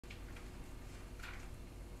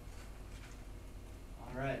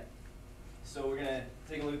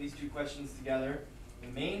these two questions together. The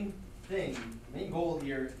main thing, the main goal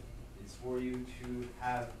here is for you to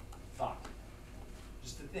have thought.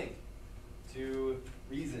 Just to think, to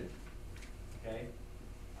reason, okay?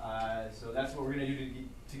 So that's what we're going to do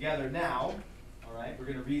together now, all right? We're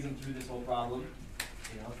going to reason through this whole problem.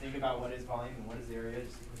 You know, think about what is volume and what is area,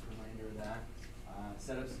 just a quick reminder of that.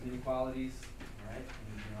 Set up some inequalities, all right?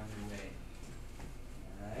 And then you're on your way.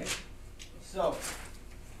 All right? So,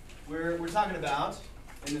 we're talking about,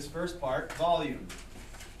 in this first part, volume.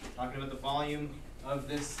 Talking about the volume of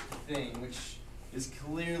this thing, which is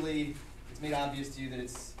clearly, it's made obvious to you that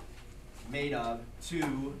it's made of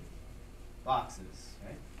two boxes,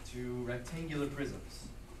 right? Two rectangular prisms.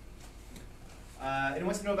 It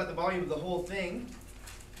wants to know about the volume of the whole thing.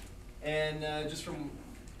 And just from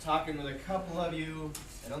talking with a couple of you,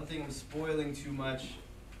 I don't think I'm spoiling too much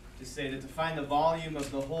to say that to find the volume of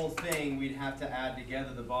the whole thing, we'd have to add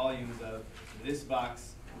together the volumes of this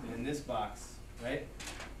box and this box, right?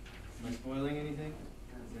 Am I spoiling anything?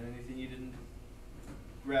 Is there anything you didn't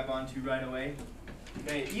grab onto right away?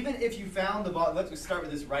 Okay, even if you found the volume, let's start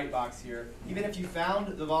with this right box here. Even if you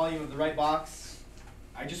found the volume of the right box,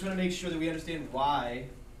 I just want to make sure that we understand why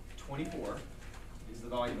 24 is the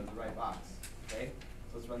volume of the right box, okay?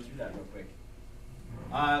 So let's run through that real quick.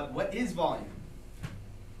 What is volume?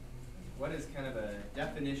 What is kind of a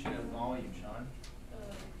definition of volume, Sean?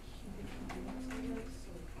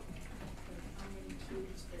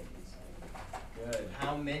 Good.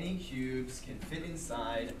 How many cubes can fit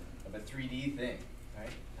inside of a 3D thing, right?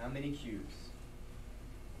 How many cubes?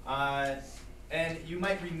 And you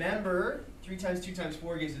might remember 3 times 2 times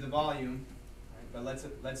 4 gives you the volume, right?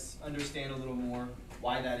 But let's understand a little more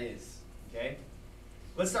why that is, okay?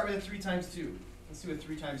 Let's start with a 3 times 2. Let's see what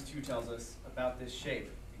 3 times 2 tells us about this shape,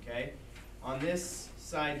 okay? On this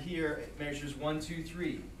side here, it measures 1, 2,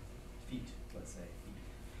 3 feet, let's say.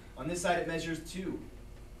 On this side, it measures 2.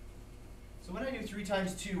 So when I do 3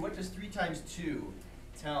 times 2, what does 3 times 2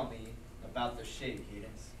 tell me about the shape,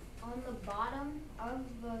 Cadence? On the bottom of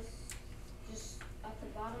the, just at the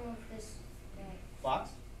bottom of this box?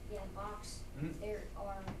 Yeah, box. Mm-hmm. There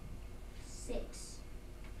are 6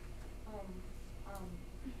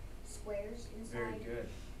 squares inside. Very good.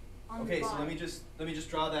 On Okay, the so let me just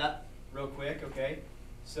draw that real quick, okay?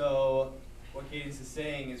 So what Cadence is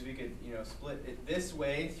saying is we could, split it this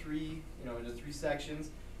way, into 3 sections,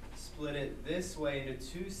 split it this way into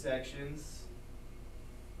 2 sections,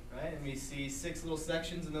 right? And we see 6 little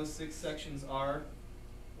sections, and those 6 sections are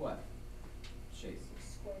what? Shapes.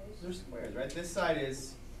 Squares. They're squares, right? This side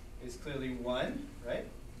is clearly 1, right?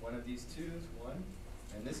 One of these 2 is 1,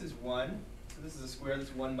 and this is 1. So this is a square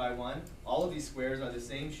that's 1 by 1. All of these squares are the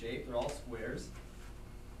same shape. They're all squares.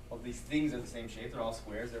 All of these things are the same shape. They're all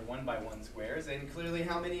squares. They're 1 by 1 squares. And clearly,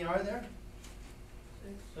 how many are there?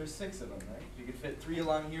 6. There's 6 of them, right? You could fit 3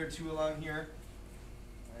 along here, 2 along here.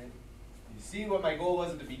 Right? You see what my goal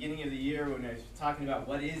was at the beginning of the year when I was talking about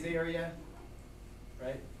what is area?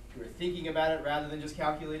 Right? You were thinking about it rather than just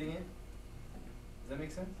calculating it. Does that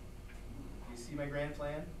make sense? Do you see my grand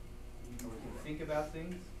plan? Or we can think about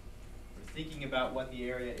things? We're thinking about what the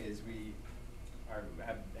area is. We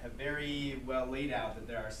have very well laid out that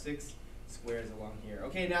there are 6 squares along here.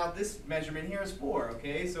 Okay, now this measurement here is 4,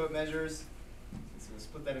 okay? So it measures, so we'll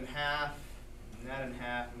split that in half, and that in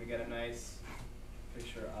half, and we get a nice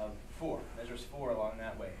picture of 4. Measures 4 along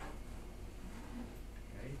that way.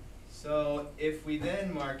 Okay? So if we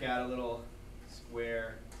then mark out a little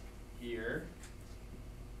square here,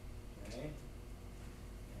 okay,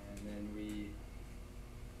 and then we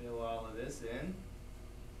fill all of this in.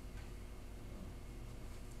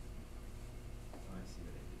 Oh, I see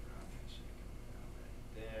what I did wrong. I should have come down right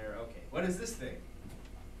there. Okay, what is this thing?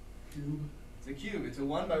 Cube. It's a cube. It's a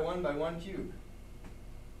 1 by 1 by 1 cube.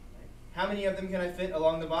 Right. How many of them can I fit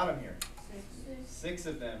along the bottom here? 6. 6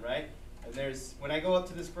 of them, right? And there's, when I go up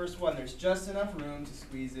to this first one, there's just enough room to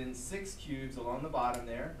squeeze in 6 cubes along the bottom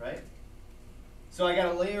there, right? So I got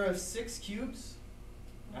a layer of 6 cubes.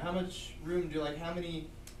 Now how much room how many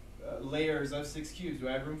layers of 6 cubes do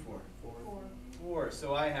I have room for? 4.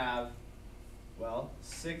 So I have,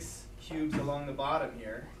 6 cubes along the bottom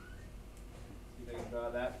here. See if I can draw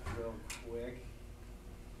that real quick.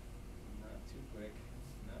 Not too quick,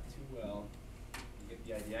 not too well. You get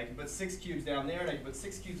the idea. I can put 6 cubes down there, and I can put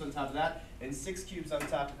 6 cubes on top of that, and 6 cubes on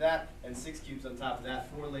top of that, and 6 cubes on top of that.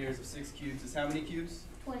 4 layers of 6 cubes is how many cubes?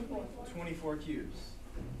 24. 24 cubes.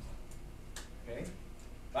 Okay?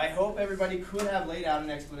 I hope everybody could have laid out an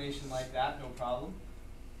explanation like that, no problem.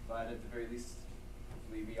 But at the very least,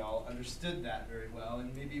 hopefully we all understood that very well,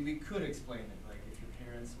 and maybe we could explain it. Like if your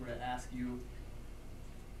parents were to ask you,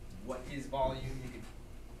 what is volume, you could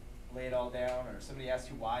lay it all down, or somebody asks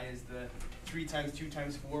you why is the 3 times 2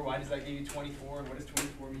 times 4, why does that give you 24, and what does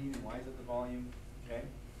 24 mean, and why is it the volume, okay?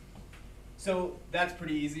 So that's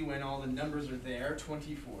pretty easy when all the numbers are there,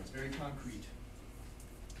 24, it's very concrete.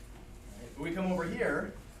 All right, but we come over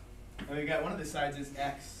here, and we've got one of the sides is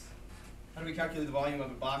x. How do we calculate the volume of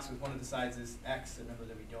a box with one of the sides is x, a number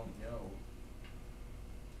that we don't know?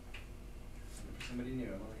 For somebody new,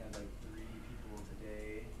 I've only had like 3 people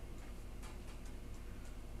today.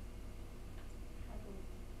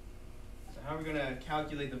 So how are we going to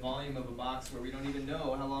calculate the volume of a box where we don't even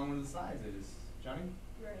know how long one of the sides is? Johnny?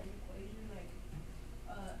 Write an equation like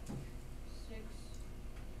 6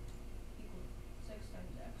 equals 6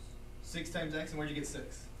 times x. 6 times x, and where'd you get 6?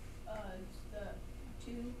 It's the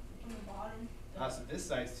 2 on the bottom. So this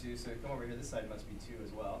side's 2, so come over here, this side must be 2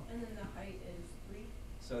 as well. And then the height is 3.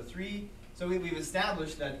 So 3, so we've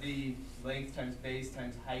established that the length times base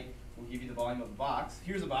times height will give you the volume of a box.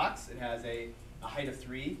 Here's a box, it has a height of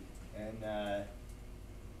 3, and I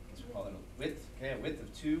guess we'll call it a width, okay, a width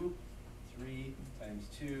of 2, 3 times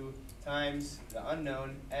 2 times the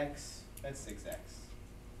unknown x, that's 6x. Right?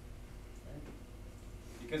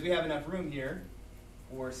 Because we have enough room here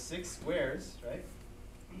for 6 squares, right?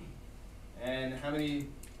 And how many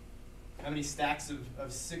stacks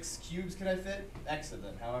of 6 cubes can I fit? X of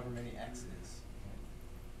them, however many x is. Right?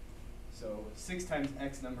 So 6 times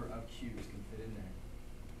x number of cubes can fit in there.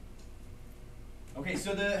 Okay,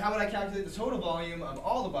 so how would I calculate the total volume of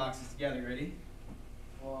all the boxes together? Ready?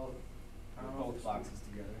 Well, I don't know Both if boxes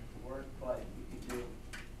together. it would work, but you could do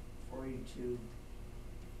 42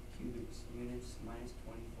 cubic units minus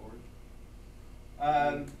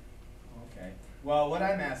 24. Okay. Well, what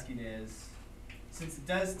I'm asking is, since it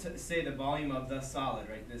does say the volume of the solid,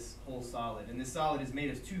 right, this whole solid, and this solid is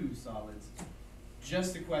made of 2 solids,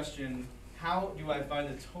 just a question, how do I find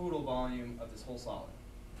the total volume of this whole solid?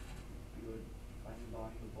 You would find the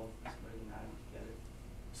volume of both the squares and add them together.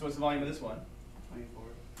 So what's the volume of this one? 24.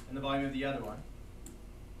 And the volume of the other one?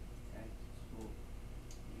 Okay, so you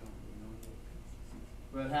don't really know yet.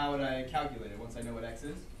 But how would I calculate it once I know what x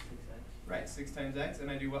is? 6x. Right, 6 times x,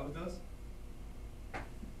 and I do what with those?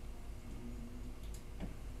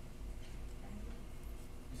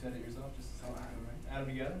 You said it yourself, just a second ago, right? Add them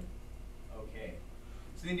together? Okay.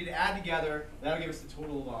 So they need to add together, that'll give us the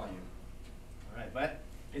total volume. Alright, but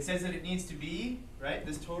it says that it needs to be, right,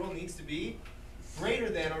 this total needs to be greater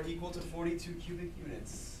than or equal to 42 cubic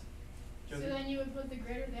units. So then you would put the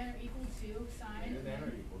greater than or equal to sign. Greater than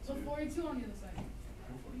or equal to. Put 42 on the other side. Put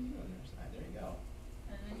 42 on the other side, there you go.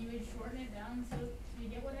 And then you would shorten it down so you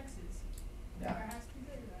get what x is. Yeah. Or it has to be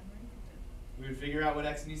greater than or equal to. We would figure out what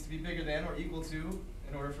x needs to be bigger than or equal to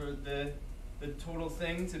in order for the total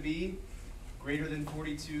thing to be greater than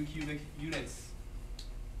 42 cubic units.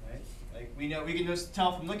 Right? Like we can just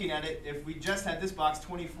tell from looking at it, if we just had this box,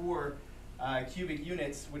 24 cubic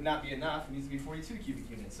units would not be enough. It needs to be 42 cubic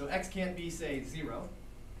units. So x can't be, say, 0.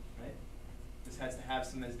 Right? This has to have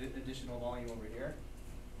some additional volume over here.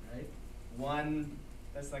 Right? 1,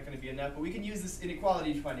 that's not going to be enough. But we can use this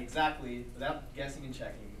inequality to find exactly, without guessing and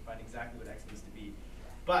checking, we can find exactly what x needs to be.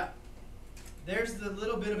 But there's the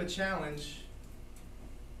little bit of a challenge,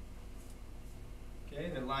 okay,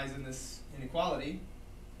 that lies in this inequality.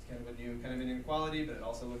 It's kind of a new kind of an inequality, but it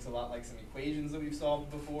also looks a lot like some equations that we've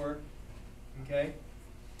solved before. Okay,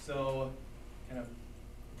 so kind of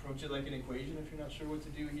approach it like an equation if you're not sure what to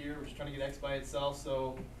do here. We're just trying to get x by itself.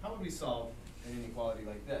 So how would we solve an inequality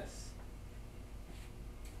like this?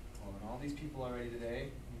 Well, and all these people already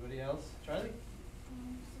today. Anybody else? Charlie?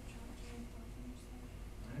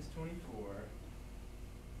 Minus 24.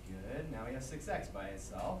 Good. Now we have 6x by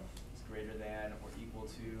itself. It's greater than or equal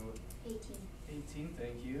to 18. 18.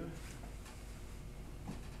 Thank you.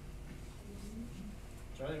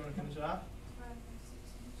 Charlie, you want to finish it off?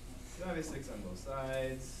 So I have a 6 on both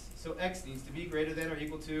sides. So x needs to be greater than or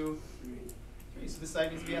equal to 3. So this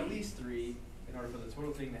side needs to be at least 3 in order for the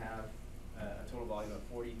total thing to have a total volume of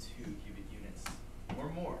 42 cubic units or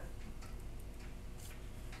more.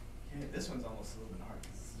 Okay, this one's almost a little bit hard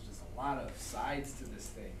because there's just a lot of sides to this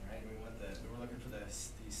thing, right? We're looking for the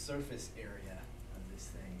surface area of this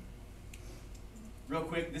thing. Real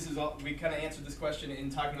quick, this is all we kind of answered this question in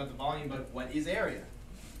talking about the volume, but what is area?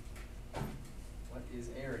 What is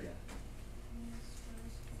area?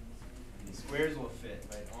 The squares will fit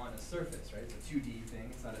right on a surface, right? It's a 2D thing.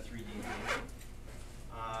 It's not a 3D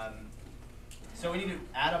thing. So we need to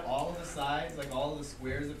add up all of the sides, like all of the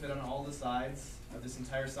squares that fit on all the sides of this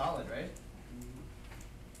entire solid, right?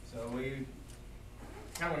 So we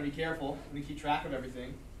kind of want to be careful. We keep track of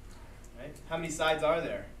everything, right? How many sides are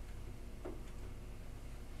there?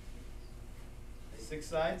 6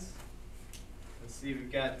 sides? let's see,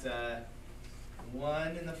 we've got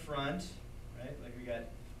 1 in the front, right? Like we got,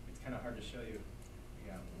 it's kind of hard to show you.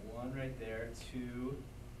 We got 1 right there, 2,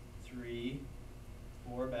 3,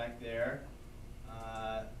 4 back there,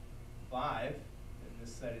 5, and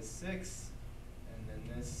this side is 6, and then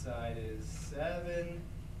this side is 7,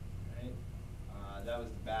 right? That was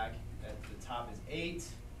the back. At the top is 8,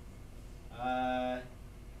 and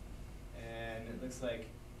it looks like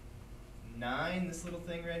 9, this little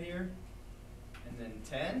thing right here, and then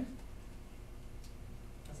 10.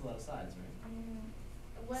 That's a lot of sides, right?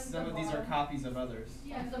 When's Some the of these are bottom? copies of others.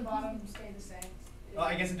 Yeah, the bottom stay the same. Well,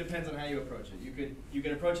 I guess it depends on how you approach it. You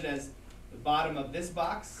could approach it as the bottom of this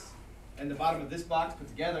box and the bottom of this box put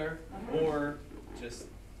together, or just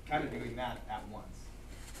kind of doing that at once.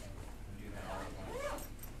 Do that all at once.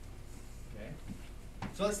 Okay.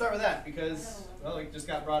 So let's start with that because, well, it just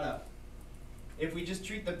got brought up. If we just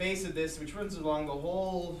treat the base of this, which runs along the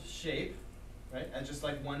whole shape, right, as just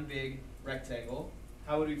like one big rectangle,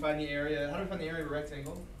 how would we find the area? How do we find the area of a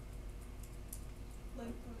rectangle?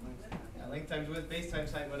 Yeah, length times width, base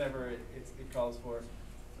times height, whatever it calls for,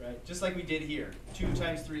 right? Just like we did here. 2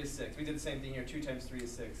 times 3 is 6. We did the same thing here. 2 times 3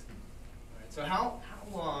 is 6. All right, so how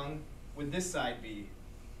long would this side be?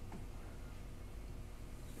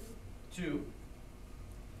 2.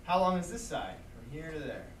 How long is this side? From here to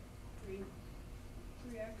there.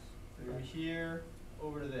 3x. From here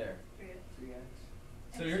over to there.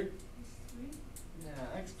 3x. So you're, 3.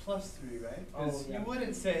 yeah, x plus 3, right? Oh, Because yeah. you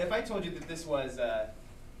wouldn't say, if I told you that this was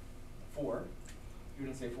 4, you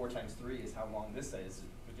wouldn't say 4 times 3 is how long this side is,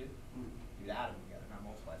 would you? You'd add them together, not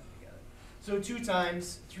multiply them together. So 2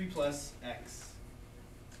 times 3 plus x.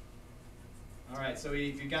 All right, so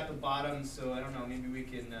we've got the bottom, so I don't know, maybe we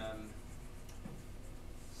can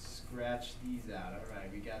scratch these out. All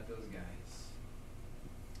right, we got those guys.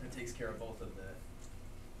 That takes care of both of the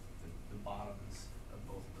bottoms of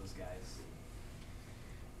both of those guys.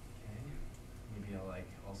 Okay, maybe I'll like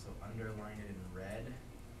also underline it in red.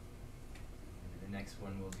 Maybe the next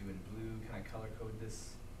one we'll do in blue, kind of color code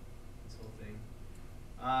this whole thing.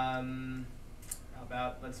 How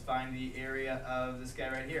about, let's find the area of this guy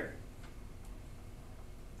right here.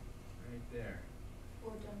 Right there.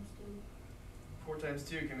 4 times 2. 4 times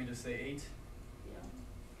 2, can we just say 8? Yeah.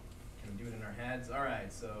 Can we do it in our heads? All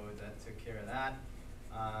right, so that took care of that.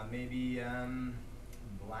 Maybe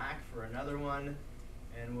black for another one,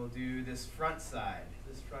 and we'll do this front side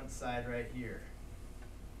right here.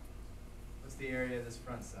 What's the area of this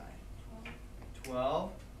front side?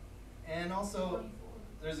 12. And also,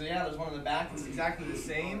 24. there's one on the back that's exactly the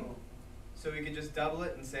same. So we could just double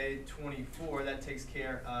it and say 24. That takes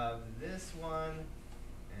care of this one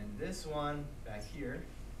and this one back here.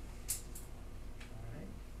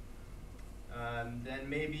 All right. Then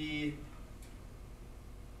maybe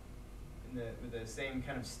with the same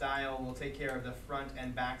kind of style, we'll take care of the front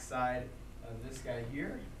and back side of this guy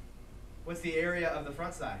here. What's the area of the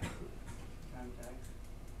front side? Times x.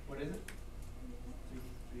 What is it?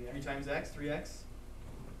 3x. 3 times x, 3x.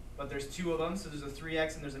 But there's 2 of them, so there's a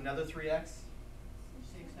 3x and there's another 3x.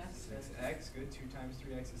 6x, good. 2 times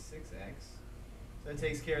 3x is 6x. So that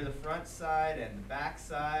takes care of the front side and the back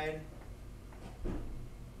side.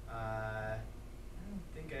 I don't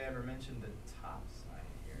think I ever mentioned the top side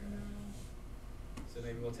here. So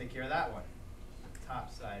maybe we'll take care of that one. The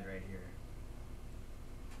top side right here.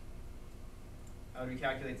 How do we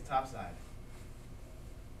calculate the top side?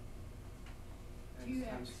 X 2x.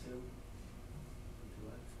 times 2. 2x.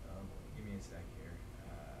 Oh, boy, give me a sec here.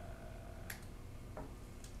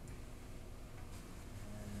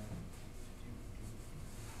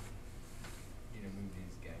 Need to move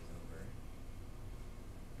these guys over.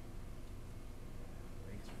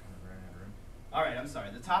 Brakes are kind of running out of room. All right, I'm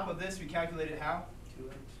sorry. The top of this we calculated how?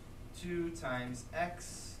 2x. 2 times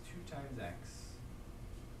x, 2 times x.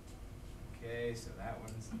 Okay, so that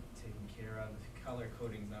one's taken care of. The color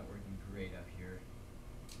coding's not working great up here,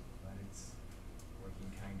 but it's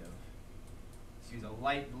working kind of. Let's use a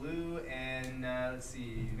light blue, and let's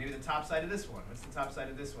see, maybe the top side of this one. What's the top side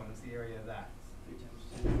of this one? What's the area of that? 3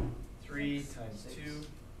 times 2. 3 Six. times 6. 2,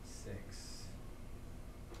 6.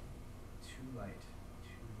 Too light.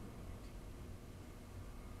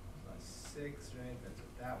 Plus 6, right? That's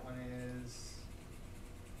what that one is.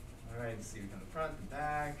 All right, let's see. We've done the front, the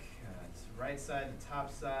back. It's the right side, the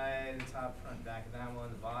top, front, back of that one,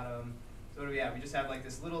 the bottom. So what do we have? We just have like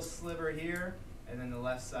this little sliver here, and then the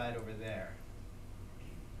left side over there.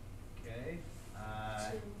 Okay.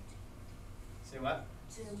 2. Say what?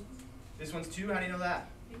 2. This one's 2. How do you know that?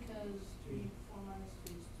 Because 4 minus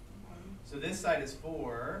 2 is 1. So this side is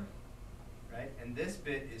 4, right? And this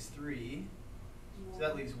bit is 3. So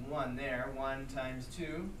that leaves 1 there. 1 times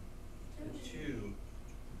 2 is 2.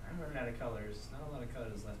 I'm running out of colors. Not a lot of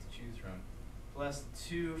colors left to choose from. Plus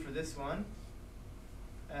 2 for this one.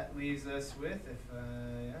 That leaves us with,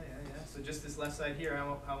 yeah. So just this left side here,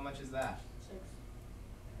 how much is that? 6.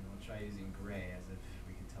 And we'll try using gray as if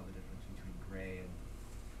we could tell the difference between gray and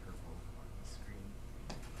purple on the screen.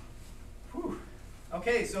 Whew.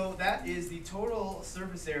 Okay, so that is the total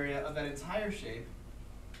surface area of that entire shape.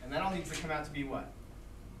 And that all needs to come out to be what?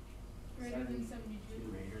 Greater than 72.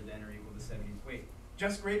 Greater than or equal to 70. Wait,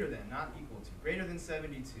 just greater than, not equal to. Greater than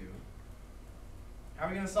 72. How are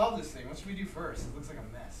we going to solve this thing? What should we do first? It looks like a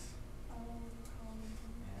mess.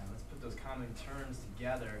 Yeah, let's put those common terms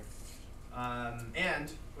together. And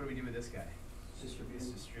what do we do with this guy? Distribute. Let's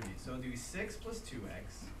distribute. So we'll do 6 plus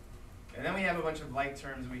 2x. And then we have a bunch of like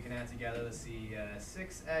terms we can add together. Let's see,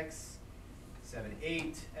 6x, 7,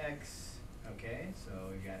 8x. Okay, so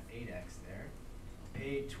we've got 8x there.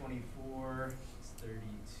 8, 24, it's 32,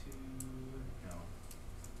 no.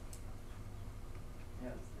 Yeah.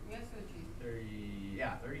 Yes, so cheap. 30,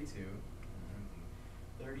 yeah, 32.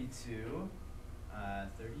 32,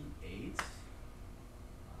 38,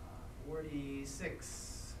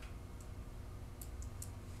 46.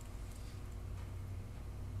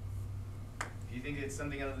 If you think it's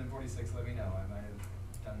something other than 46, let me know. I might have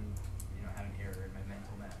done, had an error in my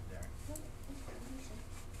mental math there.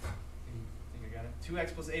 Think I got it?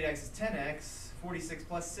 2x plus 8x is 10x. 46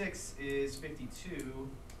 plus 6 is 52.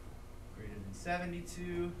 Greater than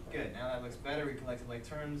 72. Good. Now that looks better. We collected like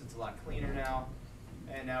terms. It's a lot cleaner now.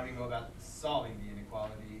 And now we go about solving the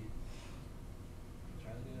inequality.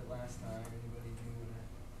 Try to do it last time. Anybody do it?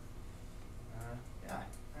 Yeah.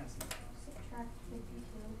 That's Subtract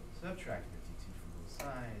 52. subtract 52 from both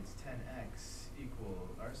sides. 10x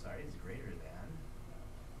is greater than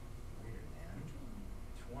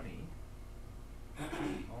 20.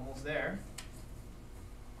 Almost there.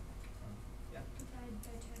 Yeah. Divide by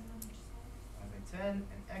 10 on each side. 5 by 10,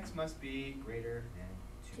 and x must be greater than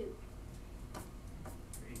 2. 2.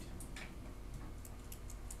 Great.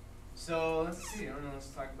 So let's see, let's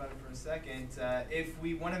talk about it for a second. If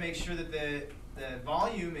we want to make sure that the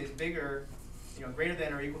volume is bigger, greater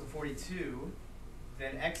than or equal to 42,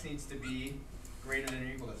 then x needs to be greater than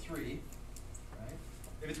or equal to 3, right?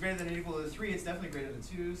 If it's greater than or equal to 3, it's definitely greater than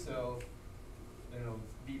 2, so then it'll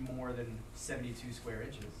be more than 72 square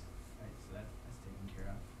inches, right? So that's taken care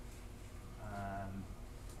of.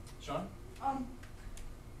 Sean?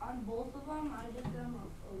 On both of them, I did them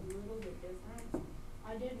a little bit different.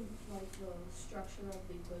 I did like the structure of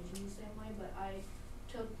the equation the same way, but I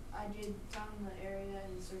found the area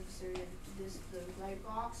and the surface area of the right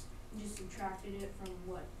box, and just subtracted it from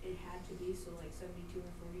what it had to be, so like 72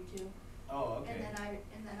 or 42. Oh, okay.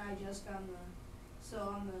 And then I just found so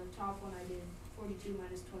on the top one I did 42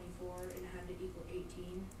 minus 24, and it had to equal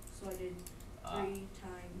 18. So I did 3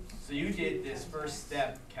 times. So you 2 did this times first x.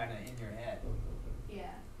 step kind of in your head.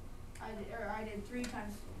 Yeah. I did 3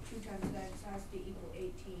 times 2 times x has to equal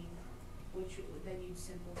 18, which then you'd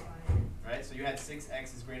simplify it. Right, so you had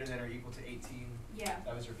 6x is greater than or equal to 18. Yeah.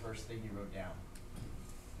 That was your first thing you wrote down.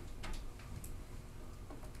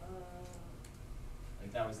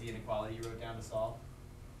 Like that was the inequality you wrote down to solve?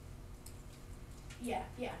 Yeah.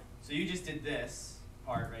 So you just did this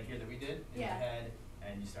part right here that we did in your Yeah. head,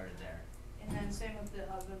 and you started there. And then same with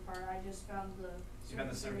the other part. I just found the. So you found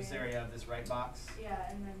the surface area of this right box. Yeah,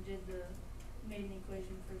 and then made an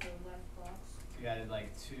equation for the left box. So you added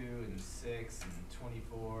like 2 and 6 and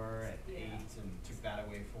 24 and Yeah. 8 and took that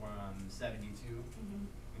away from 72.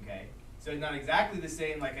 Mm-hmm. Okay. So it's not exactly the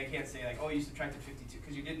same, like I can't say like, oh, you subtracted 52,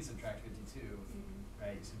 because you didn't subtract 52,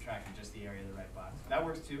 right? You subtracted just the area of the right box. That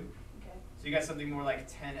works too. Okay. So you got something more like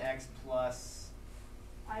 10x plus,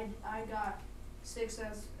 I got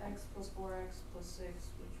 6x plus 4x plus 6,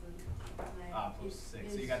 which was plus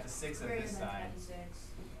 6. So you got the 6 on greater this than side. 26.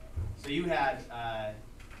 So you had,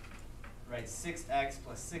 right, 6x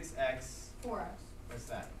plus 6x. 4x. What's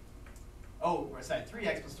that? Oh, sorry,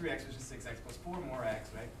 3x plus 3x, which is 6x plus 4 more x,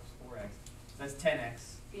 right? Plus 4x. So that's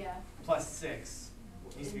 10x Yeah. plus 6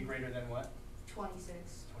 needs to be greater than what?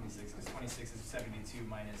 26. 26, because 26 is 72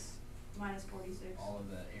 minus Minus 46. all of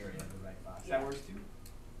the area of the right box. Yeah. That works too.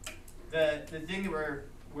 The thing that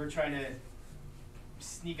we're trying to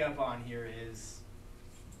sneak up on here is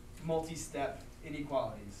multi-step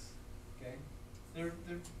inequalities. Okay? They're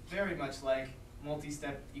very much like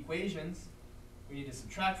multi-step equations. We need to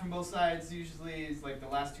subtract from both sides usually. It's like the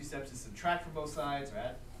last 2 steps is subtract from both sides, or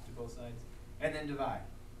add to both sides, and then divide,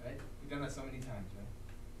 right? We've done that so many times, right?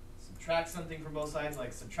 Subtract something from both sides,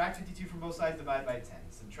 like subtract 52 from both sides, divide by 10.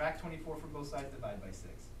 Subtract 24 from both sides, divide by 6.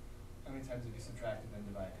 How many times have you subtracted and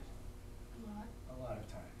divided? A lot. A lot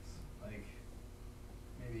of times. Like,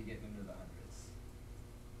 maybe getting into the hundreds.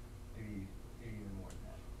 Maybe even more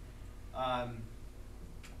than that.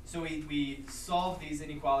 So we solve these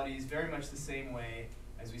inequalities very much the same way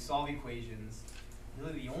as we solve equations.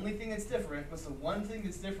 Really, the only thing that's different, what's the one thing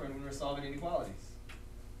that's different when we're solving inequalities?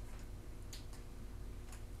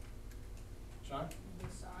 Sean?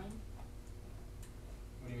 The sign,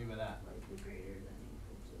 What do you mean by that? like the greater than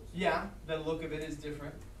equal to. Yeah, the look of it is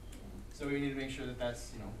different. Yeah. So we need to make sure that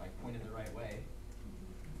that's, like pointed the right way.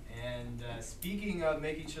 And speaking of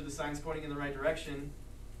making sure the sign's pointing in the right direction,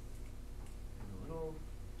 there's a little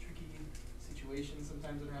tricky situation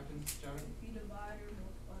sometimes that happens, Johnny. If you divide or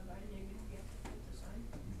multiply by negative, you have to flip the sign.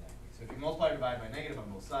 Exactly. So if you multiply or divide by negative on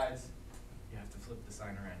both sides, you have to flip the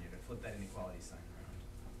sign around. You have to flip that inequality sign around.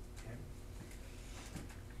 Okay?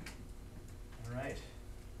 All right.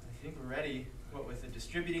 I think we're ready. What with the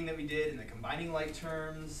distributing that we did and the combining like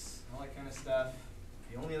terms, all that kind of stuff.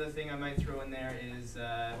 The only other thing I might throw in there is,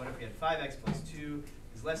 what if we had 5x plus 2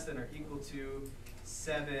 is less than or equal to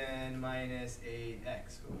 7 minus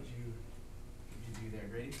 8x? What would you do there,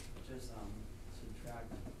 Grady? Just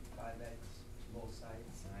subtract 5x to both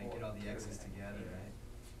sides. I get all the x's together, right?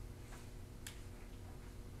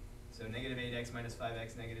 So negative 8x minus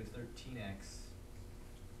 5x, negative 13x.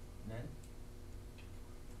 And then?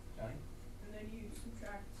 Johnny? And then you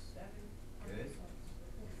subtract 7. on Good. both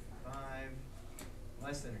sides. 5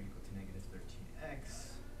 less than or equal to negative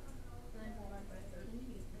 13x. And then divide by 13.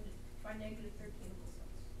 By negative 13 on both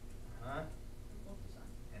sides. Huh? And flip the sign.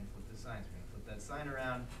 And flip the sign. So we're going to flip that sign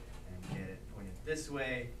around and get it pointed this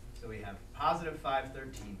way. So we have positive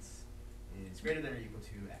 5/13 is greater than or equal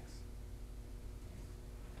to x.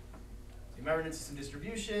 So remember, it's some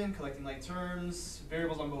distribution, collecting like terms,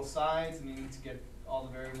 variables on both sides, and you need to get all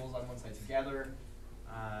the variables on one side together.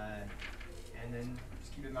 And then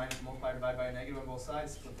just keep in mind, if you multiply or divide by a negative on both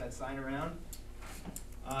sides, flip that sign around.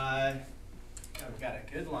 We've got a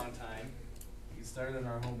good long time. We can start on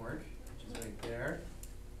our homework, which is right there.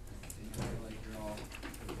 So you feel like you're all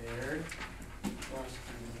prepared.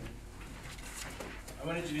 I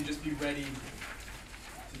wanted you to just be ready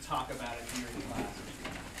to talk about it here in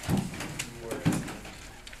class.